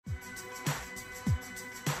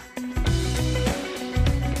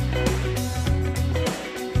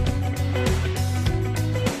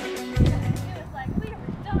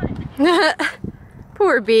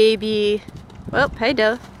Poor baby. Well, hey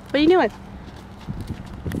Doe. What are you doing?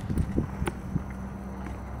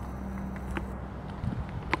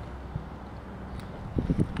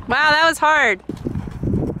 Wow, that was hard.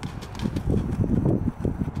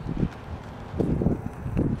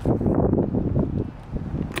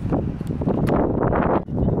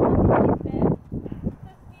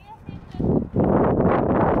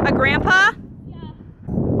 A grandpa? Yeah.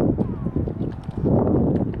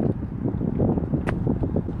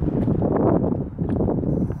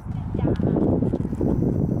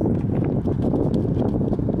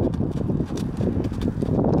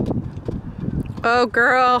 Oh,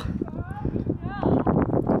 girl.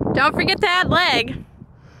 Don't forget to add leg.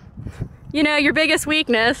 You know, your biggest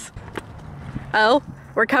weakness. Oh,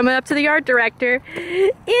 we're coming up to the art director.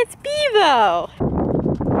 It's Bevo.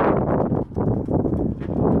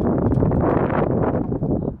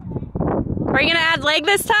 Are you gonna add leg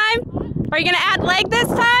this time? Are you gonna add leg this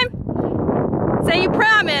time? Say you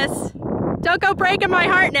promise. Don't go breaking my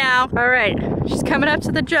heart now. All right, she's coming up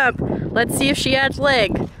to the jump. Let's see if she adds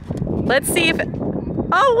leg. Let's see if,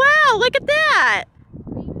 oh wow, look at that.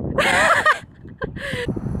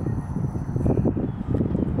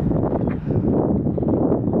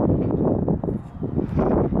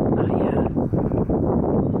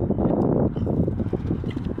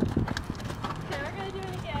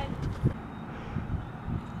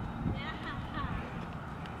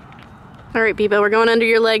 All right, Bebo, we're going under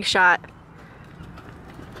your leg shot.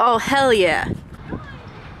 Oh, hell yeah.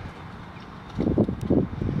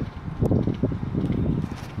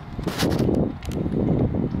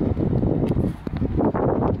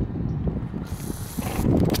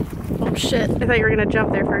 Oh shit, I thought you were gonna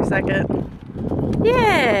jump there for a second.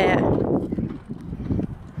 Yeah.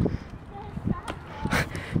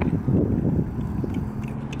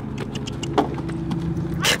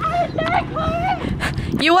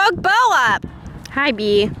 You woke Bo up! Hi,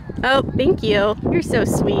 Bee. Oh, thank you. You're so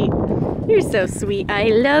sweet. You're so sweet. I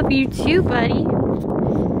love you too, buddy.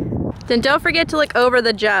 Then don't forget to look over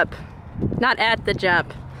the jump. Not at the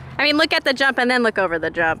jump. I mean, look at the jump and then look over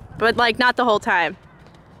the jump. But, like, not the whole time.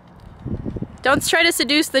 Don't try to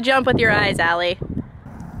seduce the jump with your eyes, Allie.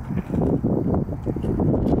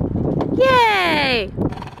 Yay!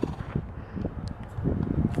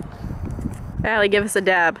 Allie, give us a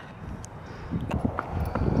dab.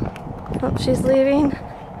 Oh, she's leaving.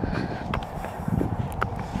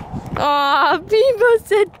 Aw, Bebo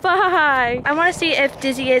said bye. I want to see if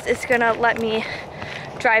Dizzy is gonna let me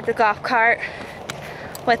drive the golf cart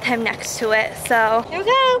with him next to it. So here we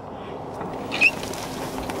go.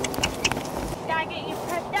 Gotta get you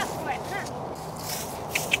prepped up for it,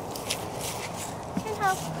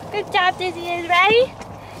 huh? Good job, Dizzy is ready.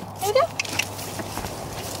 Here we go.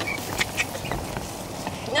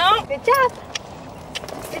 No, good job.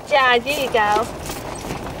 Good job, there you go.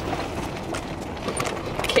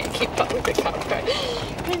 Can't keep up with the golf cart.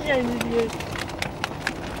 Good job, Dizzy.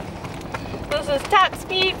 This is top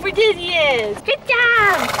speed for Dizzy is. Good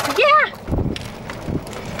job! Yeah!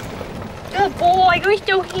 Good boy, you're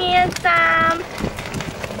so handsome.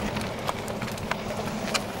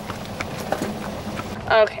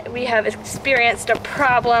 Okay, we have experienced a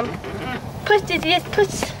problem. Push, Dizzy,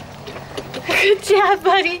 push. Good job,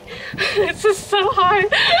 buddy. This is so hard.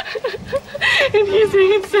 And he's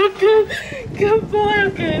doing so good. Good boy.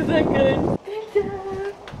 Okay, is that good? Good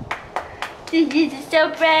job. Dizzy is so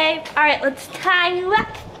brave. All right, let's tie you up.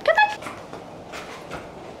 Come on.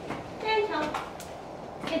 And home.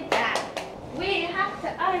 Get that. We have to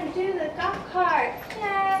undo the golf cart.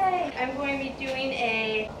 Yay. I'm going to be doing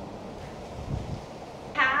a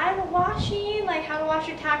pad washing, like how to wash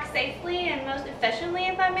your tack safely and most efficiently,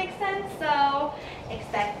 if that makes sense. So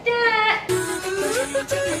expect that.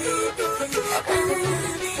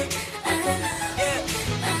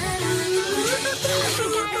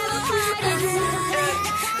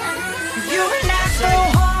 You and I so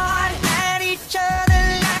hard at each other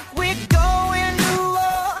like we're going to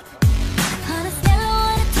war. On a scale of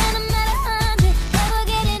 1 to 10, I'm at 100. Never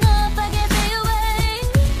getting off, I can't be away.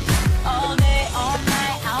 All day, all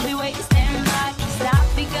night, I'll be waiting, stand by. Can't stop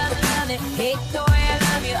because I love it. Hate the way I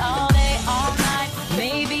love you all day, all night.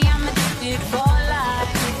 Maybe I'm addicted for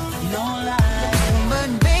life, no lie. But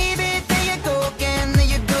baby,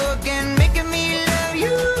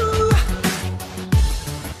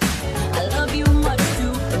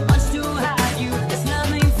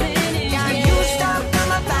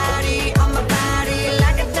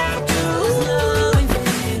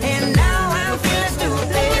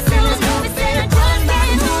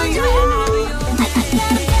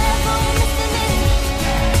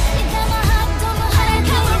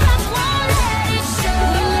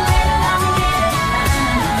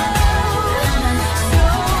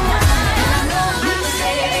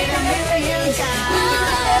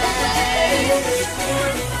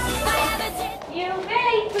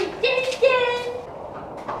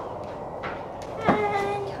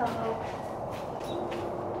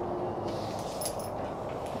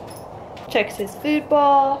 checks his food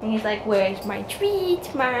bowl, and he's like, where's my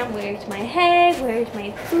treat, Mom? Where's my hay? Where's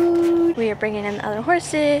my food? We are bringing in the other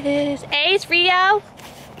horses. Ace, Rio,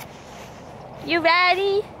 you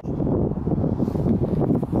ready?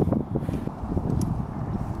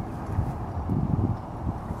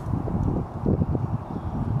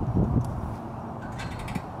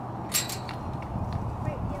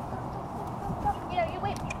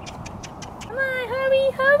 Come on,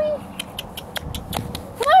 hurry, hurry.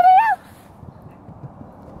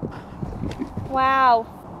 Wow.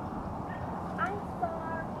 I'm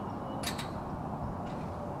sorry.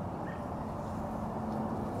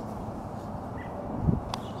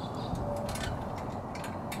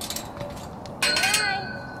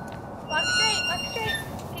 Walk straight.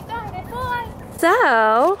 Keep going, good boy.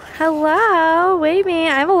 So, hello, waving.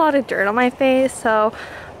 I have a lot of dirt on my face, so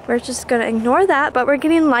we're just gonna ignore that, but we're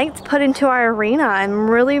getting lights put into our arena. I'm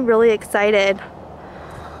really, really excited.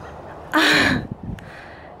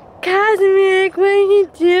 Cosmic, what are you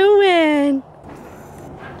doing?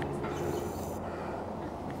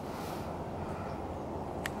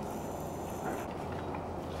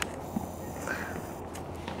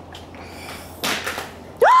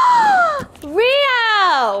 Rio!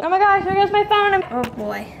 Oh my gosh, there goes my phone. Oh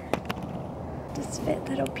boy. This fit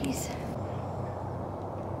little piece.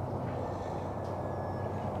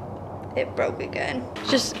 It broke again.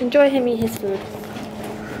 Just enjoy him eat his food.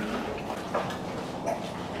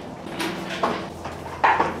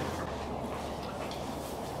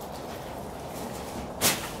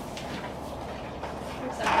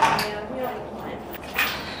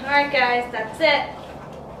 Alright guys, that's it.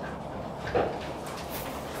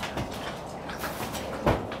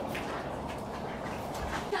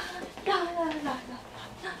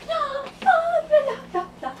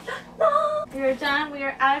 We're done, we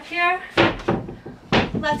are out of here.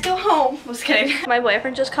 Let's go home. Just kidding. My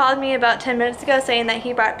boyfriend just called me about 10 minutes ago saying that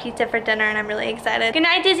he brought pizza for dinner and I'm really excited. Good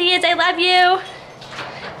night, Dizzy, I love you.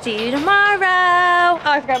 See you tomorrow. Oh,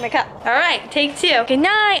 I forgot my cup. Alright, take two. Good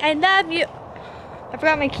night, I love you. I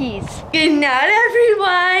forgot my keys. Good night,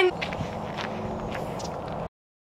 everyone.